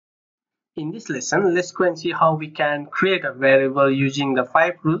In this lesson, let's go and see how we can create a variable using the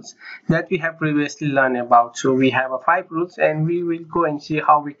 5 rules that we have previously learned about. So we have 5 rules and we will go and see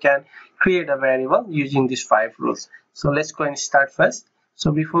how we can create a variable using these 5 rules. So let's go and start first.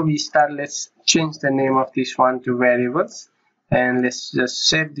 So before we start, let's change the name of this one to variables, and let's just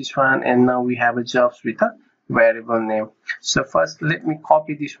save this one, and now we have a jobs with a variable name. So first let me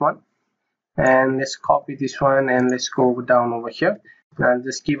copy this one, and let's copy this one, and let's go down over here. Now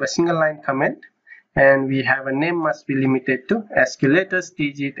just give a single line comment, and we have a name must be limited to ASCII letters,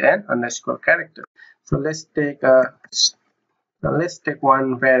 digit, and underscore character. So let's take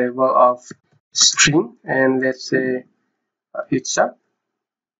one variable of string, and let's say it's a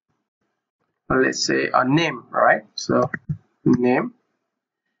name, right? So name.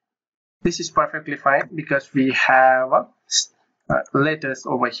 This is perfectly fine because we have letters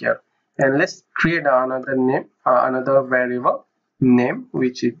over here. And let's create another name, another variable name,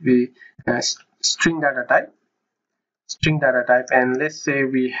 which would be string data type, and let's say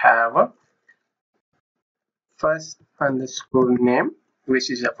we have a first underscore name,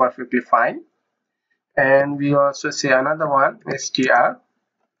 which is perfectly fine. And we also say another one str.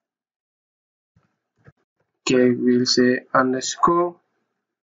 Okay, we'll say underscore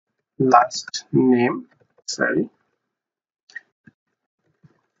last name,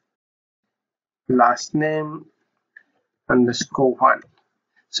 last name underscore one.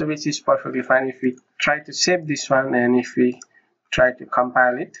 So which is perfectly fine. If we try to save this one and if we try to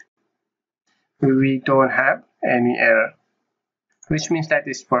compile it, we don't have any error, which means that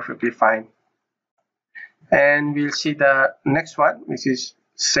is perfectly fine. And we'll see the next one, which is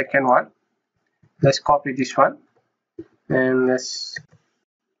second one. Let's copy this one, and let's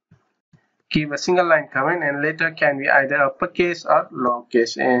give a single line comment, and later can be either uppercase or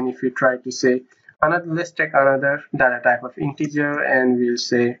lowercase. And if you try to say another, let's take another data type of integer, and we'll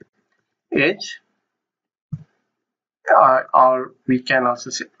say age, or we can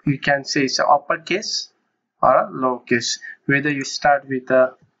also say, it's a uppercase or a lowercase, whether you start with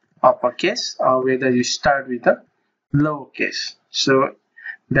a uppercase or whether you start with a lowercase. So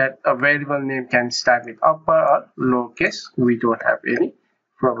that a variable name can start with upper or lowercase, we don't have any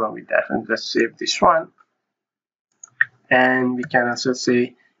problem with that. And just save this one, and we can also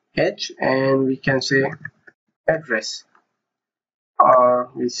say age, and we can say address, or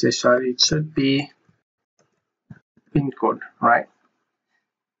we say, sorry, it should be pin code, right?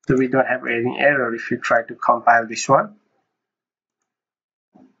 So we don't have any error if you try to compile this one.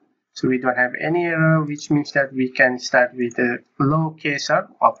 So we don't have any error, which means that we can start with a lowercase or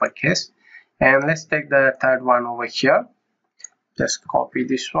uppercase. And let's take the third one over here. Just copy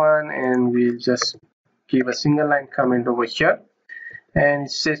this one, and we'll just give a single line comment over here, and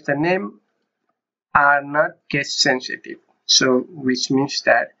it says the name are not case sensitive. So which means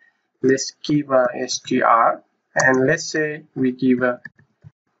that let's give a str, and let's say we give a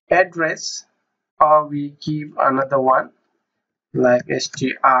address, or we give another one like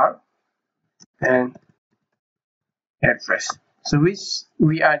str and address. So which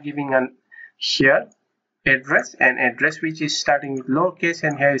we are giving an here address, and address which is starting with lowercase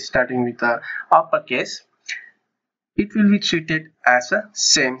and here is starting with the uppercase, it will be treated as a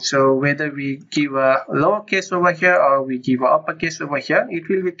same. So whether we give a lowercase over here or we give a uppercase over here, it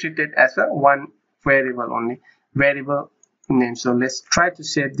will be treated as a one variable only, variable name. So let's try to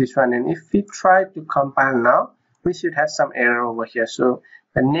save this one, and if we try to compile now, we should have some error over here. So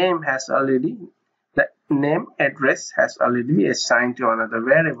the name address has already been assigned to another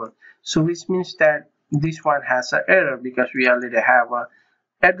variable. So which means that this one has an error because we already have a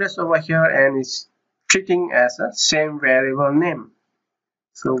address over here and it's treating as a same variable name.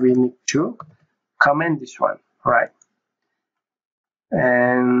 So we need to comment this one, right?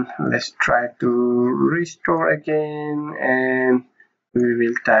 And let's try to restore again, and we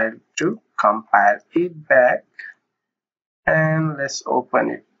will try to compile it back, and let's open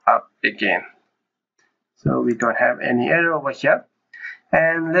it up again. So we don't have any error over here.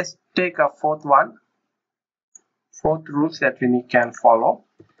 And let's take a fourth rules that we can follow.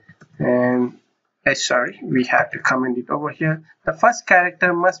 And sorry, we have to comment it over here. The first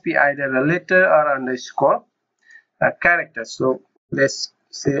character must be either a letter or underscore character. So let's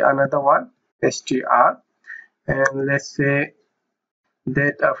say another one, str, and let's say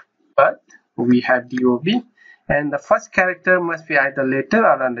date of birth, we have dob, and the first character must be either letter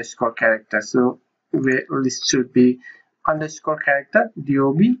or underscore character. So this should be underscore character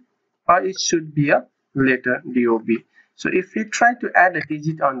dob, or it should be a letter dob. So if we try to add a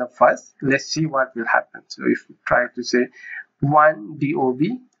digit on the first, let's see what will happen. So if we try to say 1 dob,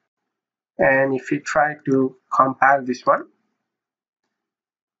 and if we try to compile this one,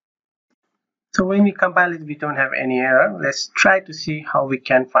 So when we compile it, we don't have any error. Let's try to see how we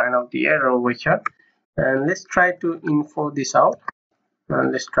can find out the error over here. And let's try to info this out.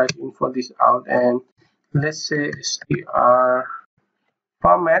 And let's try to info this out, and let's say str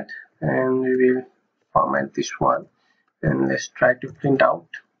format, and we will format this one, and let's try to print out.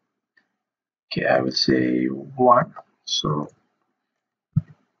 Okay, I will say 1. So,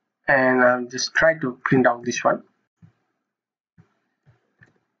 and I'll just try to print out this one,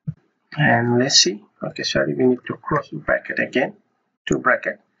 and let's see. Okay, sorry, we need to close bracket again, two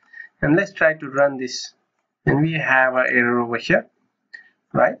bracket, and let's try to run this, and we have an error over here,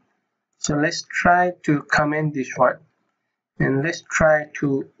 right? So let's try to comment this one, and let's try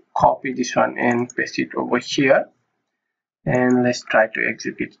to copy this one and paste it over here, and let's try to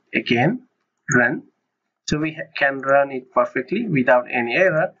execute again, run. So we can run it perfectly without any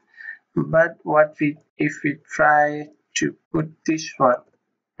error. But if we try to put this one,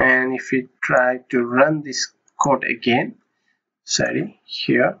 and if we try to run this code again, sorry,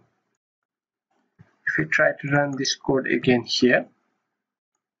 here, if we try to run this code again here,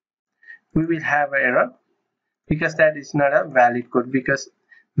 we will have an error, because that is not a valid code, because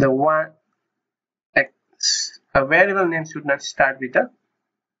the one a variable name should not start with a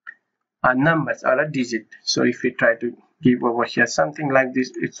numbers or a digit. So if we try to give over here something like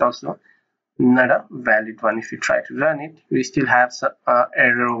this, it's also not a valid one. If you try to run it, we still have some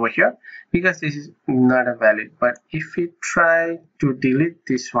error over here, because this is not a valid. But if we try to delete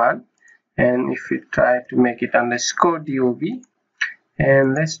this one, and if we try to make it underscore dob,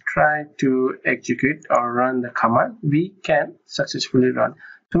 and let's try to execute or run the command, we can successfully run.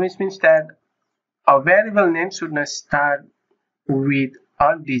 So which means that a variable name should not start with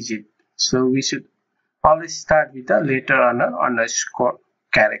a digit. So we should always start with a letter on a underscore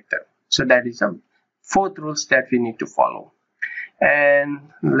character. So that is the 4th rules that we need to follow.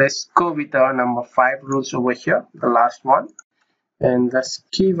 And let's go with our number 5 rules over here, the last one. And let's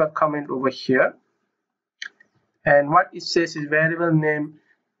give a comment over here. And what it says is variable name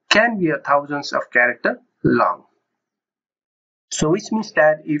can be thousands of characters long. So which means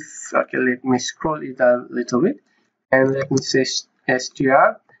that if, okay, let me scroll it a little bit, and let me say str,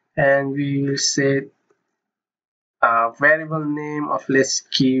 and we will say variable name of, let's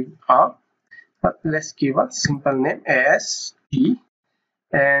give a simple name as t,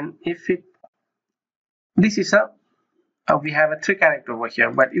 and if it, this is we have a 3 character over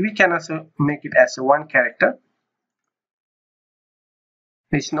here, but we can also make it as a 1 character.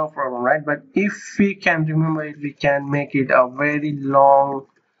 It's no problem, right? But if we can remember it, we can make it a very long,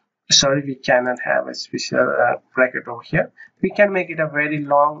 sorry, we cannot have a special bracket over here. We can make it a very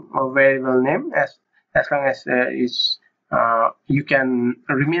long variable name, as long as you can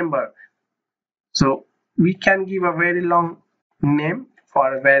remember. So we can give a very long name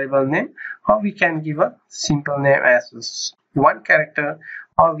for a variable name, or we can give a simple name as 1 character,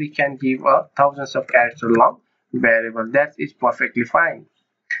 or we can give a thousands of character long variable. That is perfectly fine.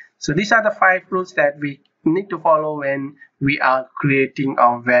 So these are the 5 rules that we need to follow when we are creating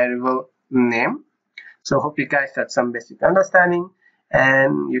our variable name. So hope you guys have some basic understanding,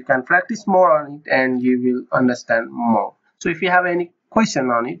 and you can practice more on it, and you will understand more. So if you have any question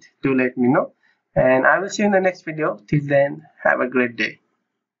on it, do let me know, and I will see you in the next video. Till then, have a great day.